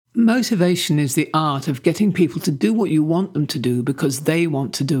Motivation is the art of getting people to do what you want them to do because they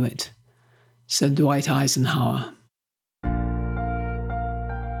want to do it, said Dwight Eisenhower.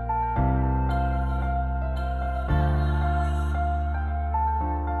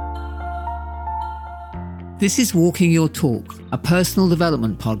 This is Walking Your Talk, a personal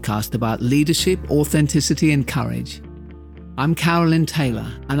development podcast about leadership, authenticity, and courage. I'm Carolyn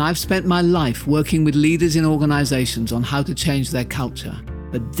Taylor, and I've spent my life working with leaders in organizations on how to change their culture.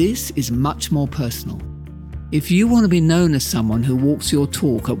 But this is much more personal. If you want to be known as someone who walks your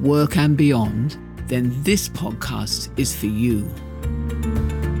talk at work and beyond, then this podcast is for you.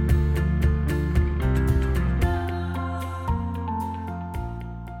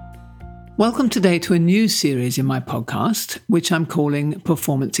 Welcome today to a new series in my podcast, which I'm calling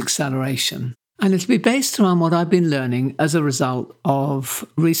Performance Acceleration. And it'll be based around what I've been learning as a result of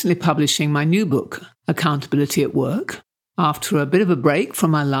recently publishing my new book, Accountability at Work, after a bit of a break from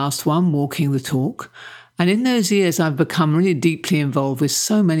my last one, Walking the Talk. And in those years, I've become really deeply involved with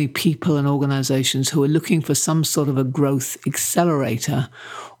so many people and organizations who are looking for some sort of a growth accelerator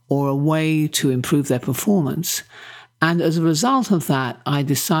or a way to improve their performance. And as a result of that, I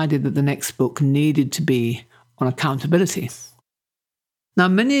decided that the next book needed to be on accountability. Now,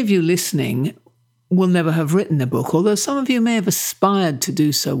 many of you listening will never have written a book, although some of you may have aspired to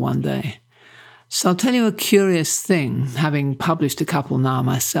do so one day. So I'll tell you a curious thing, having published a couple now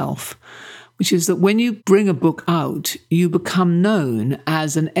myself, which is that when you bring a book out, you become known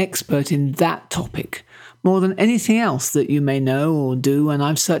as an expert in that topic more than anything else that you may know or do, and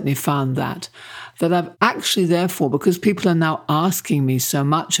I've certainly found that I've actually, therefore, because people are now asking me so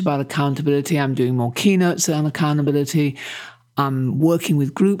much about accountability, I'm doing more keynotes on accountability, I'm working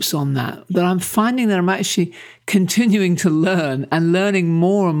with groups on that I'm finding that I'm actually continuing to learn and learning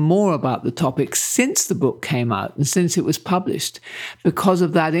more and more about the topic since the book came out and since it was published, because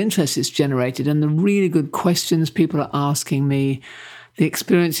of that interest it's generated and the really good questions people are asking me, the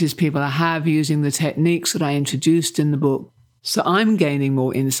experiences people have using the techniques that I introduced in the book. So I'm gaining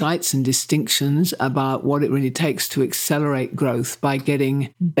more insights and distinctions about what it really takes to accelerate growth by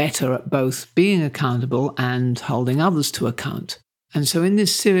getting better at both being accountable and holding others to account. And so in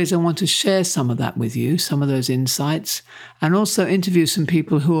this series, I want to share some of that with you, some of those insights, and also interview some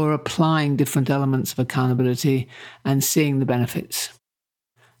people who are applying different elements of accountability and seeing the benefits.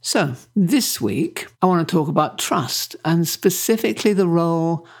 So this week, I want to talk about trust, and specifically the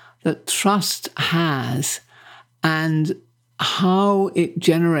role that trust has and how it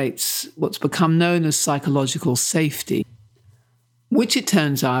generates what's become known as psychological safety, which it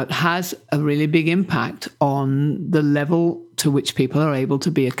turns out has a really big impact on the level to which people are able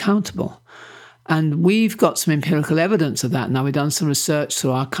to be accountable. And we've got some empirical evidence of that. Now, we've done some research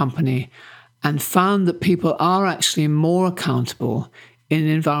through our company and found that people are actually more accountable in an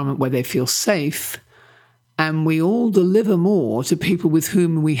environment where they feel safe, and we all deliver more to people with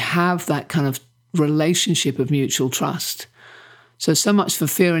whom we have that kind of relationship of mutual trust. So much for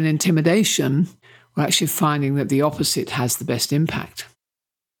fear and intimidation, we're actually finding that the opposite has the best impact.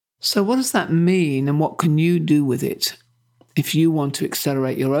 So what does that mean, and what can you do with it if you want to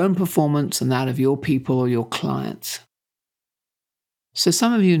accelerate your own performance and that of your people or your clients? So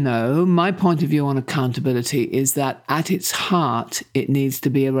some of you know, my point of view on accountability is that at its heart, it needs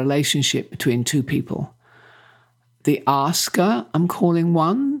to be a relationship between two people. The asker, I'm calling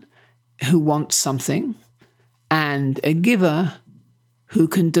one, who wants something, and a giver who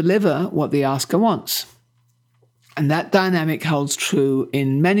can deliver what the asker wants. And that dynamic holds true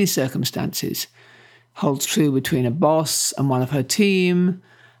in many circumstances. Holds true between a boss and one of her team,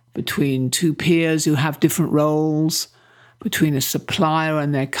 between two peers who have different roles, between a supplier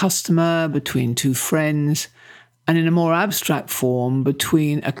and their customer, between two friends, and in a more abstract form,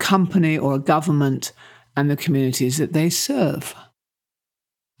 between a company or a government and the communities that they serve.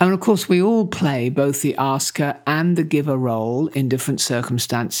 And of course, we all play both the asker and the giver role in different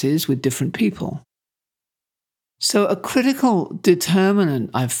circumstances with different people. So a critical determinant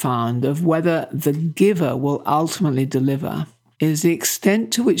I've found of whether the giver will ultimately deliver is the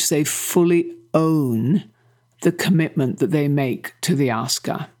extent to which they fully own the commitment that they make to the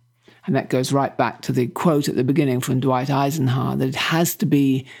asker. And that goes right back to the quote at the beginning from Dwight Eisenhower, that it has to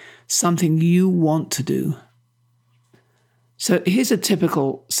be something you want to do. So here's a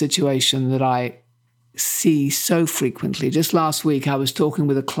typical situation that I see so frequently. Just last week, I was talking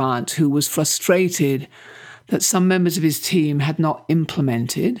with a client who was frustrated that some members of his team had not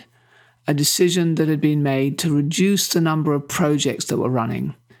implemented a decision that had been made to reduce the number of projects that were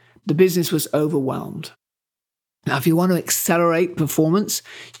running. The business was overwhelmed. Now, if you want to accelerate performance,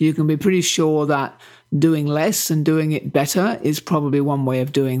 you can be pretty sure that doing less and doing it better is probably one way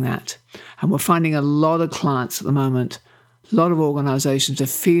of doing that. And we're finding a lot of clients at the moment, a lot of organizations are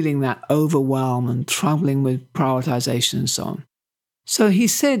feeling that overwhelm and troubling with prioritization and so on. So he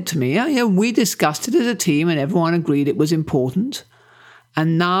said to me, we discussed it as a team and everyone agreed it was important.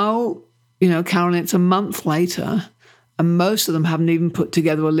 And now, Carolyn, it's a month later and most of them haven't even put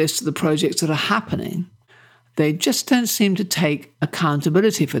together a list of the projects that are happening. They just don't seem to take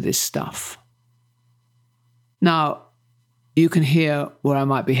accountability for this stuff. Now, you can hear where I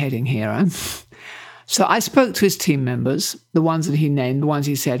might be heading here. So I spoke to his team members, the ones that he named, the ones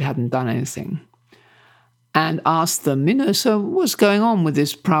he said hadn't done anything, and asked them, so what's going on with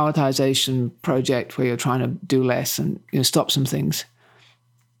this prioritization project where you're trying to do less and stop some things?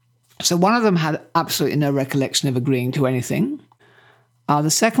 So one of them had absolutely no recollection of agreeing to anything. The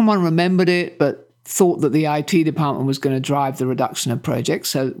second one remembered it, but thought that the IT department was going to drive the reduction of projects,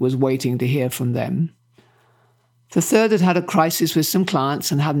 so was waiting to hear from them. The third had a crisis with some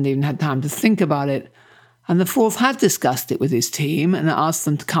clients and hadn't even had time to think about it. And the fourth had discussed it with his team and asked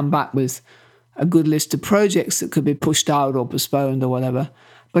them to come back with a good list of projects that could be pushed out or postponed or whatever.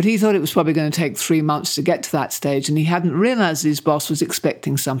 But he thought it was probably going to take 3 months to get to that stage, and he hadn't realized his boss was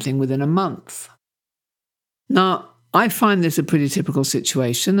expecting something within a month. Now, I find this a pretty typical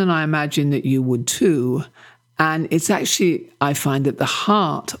situation, and I imagine that you would too. And it's actually, I find, at the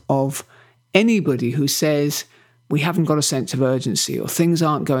heart of anybody who says, we haven't got a sense of urgency or things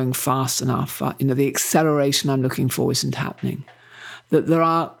aren't going fast enough, the acceleration I'm looking for isn't happening. That there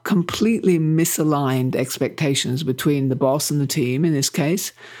are completely misaligned expectations between the boss and the team, in this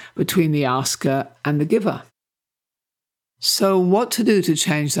case, between the asker and the giver. So what to do to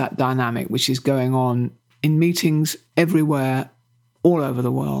change that dynamic, which is going on in meetings everywhere, all over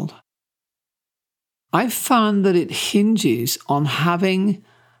the world? I've found that it hinges on having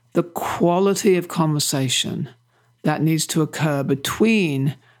the quality of conversation that needs to occur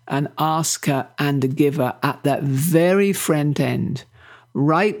between an asker and a giver at that very front end,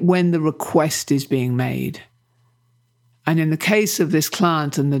 right when the request is being made. And in the case of this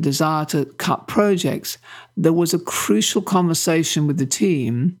client and the desire to cut projects, there was a crucial conversation with the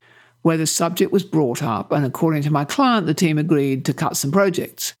team where the subject was brought up, and according to my client, the team agreed to cut some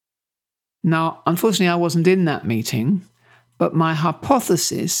projects. Now, unfortunately, I wasn't in that meeting, but my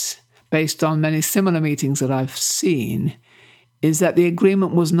hypothesis, based on many similar meetings that I've seen, is that the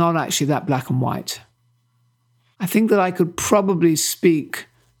agreement was not actually that black and white. I think that I could probably speak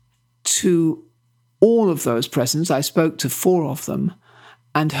to all of those present. I spoke to 4 of them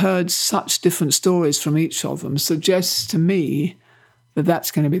and heard such different stories from each of them, suggests to me that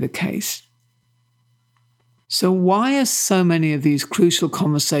that's going to be the case. So why are so many of these crucial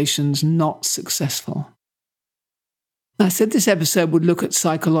conversations not successful? I said this episode would look at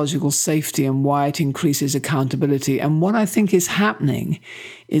psychological safety and why it increases accountability. And what I think is happening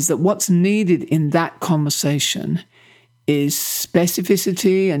is that what's needed in that conversation is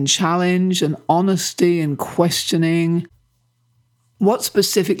specificity and challenge and honesty and questioning. What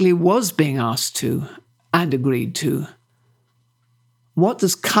specifically was being asked to and agreed to? What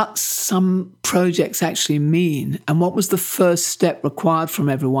does cut some projects actually mean? And what was the first step required from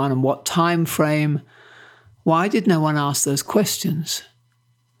everyone, and what time frame? Why did no one ask those questions?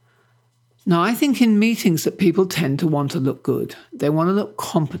 Now, I think in meetings that people tend to want to look good. They want to look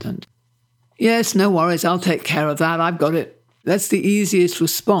competent. Yes, no worries, I'll take care of that, I've got it. That's the easiest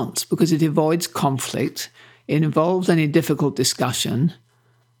response because it avoids conflict, it involves any difficult discussion,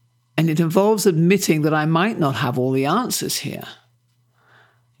 and it involves admitting that I might not have all the answers here.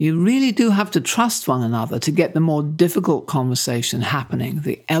 You really do have to trust one another to get the more difficult conversation happening,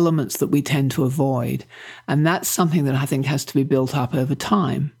 the elements that we tend to avoid. And that's something that I think has to be built up over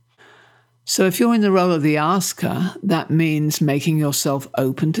time. So if you're in the role of the asker, that means making yourself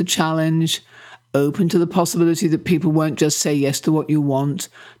open to challenge, open to the possibility that people won't just say yes to what you want,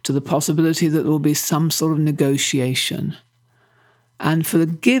 to the possibility that there will be some sort of negotiation. And for the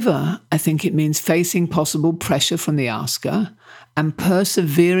giver, I think it means facing possible pressure from the asker and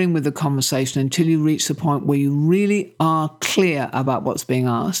persevering with the conversation until you reach the point where you really are clear about what's being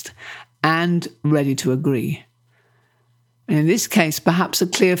asked and ready to agree. And in this case, perhaps a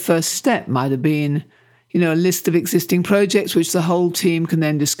clear first step might have been, a list of existing projects which the whole team can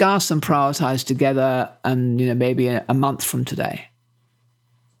then discuss and prioritize together and, maybe a month from today.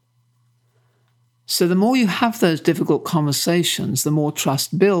 So the more you have those difficult conversations, the more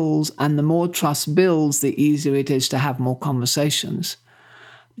trust builds, and the more trust builds, the easier it is to have more conversations,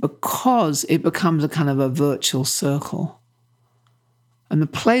 because it becomes a kind of a virtual circle. And the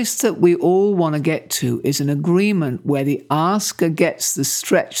place that we all want to get to is an agreement where the asker gets the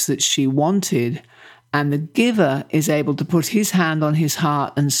stretch that she wanted and the giver is able to put his hand on his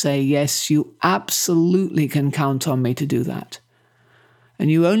heart and say, yes, you absolutely can count on me to do that.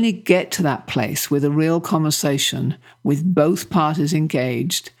 And you only get to that place with a real conversation with both parties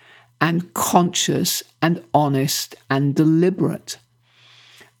engaged and conscious and honest and deliberate.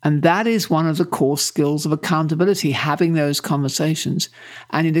 And that is one of the core skills of accountability, having those conversations.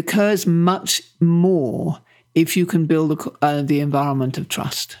 And it occurs much more if you can build the environment of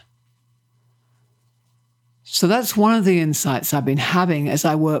trust. So that's one of the insights I've been having as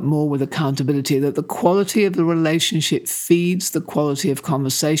I work more with accountability, that the quality of the relationship feeds the quality of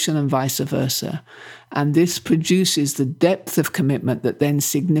conversation and vice versa. And this produces the depth of commitment that then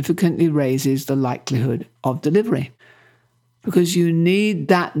significantly raises the likelihood of delivery. Because you need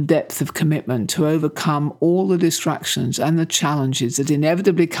that depth of commitment to overcome all the distractions and the challenges that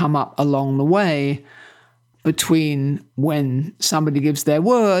inevitably come up along the way between when somebody gives their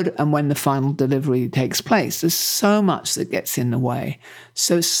word and when the final delivery takes place. There's so much that gets in the way.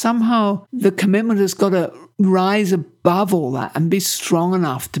 So somehow the commitment has got to rise above all that and be strong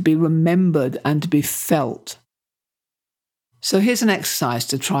enough to be remembered and to be felt. So here's an exercise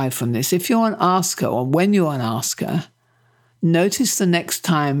to try from this. If you're an asker, or when you're an asker, notice the next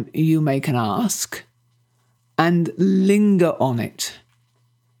time you make an ask and linger on it.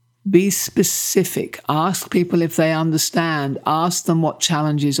 Be specific. Ask people if they understand. Ask them what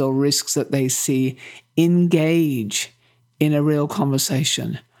challenges or risks that they see. Engage in a real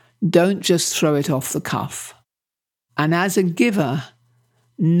conversation. Don't just throw it off the cuff. And as a giver,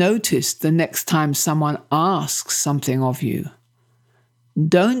 notice the next time someone asks something of you.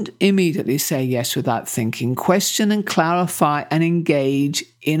 Don't immediately say yes without thinking. Question and clarify and engage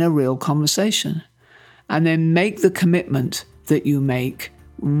in a real conversation. And then make the commitment that you make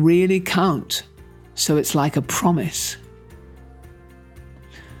really count. So it's like a promise.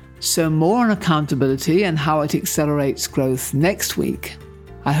 So more on accountability and how it accelerates growth next week.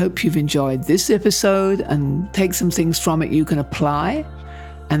 I hope you've enjoyed this episode and take some things from it you can apply.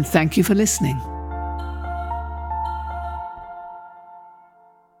 And thank you for listening.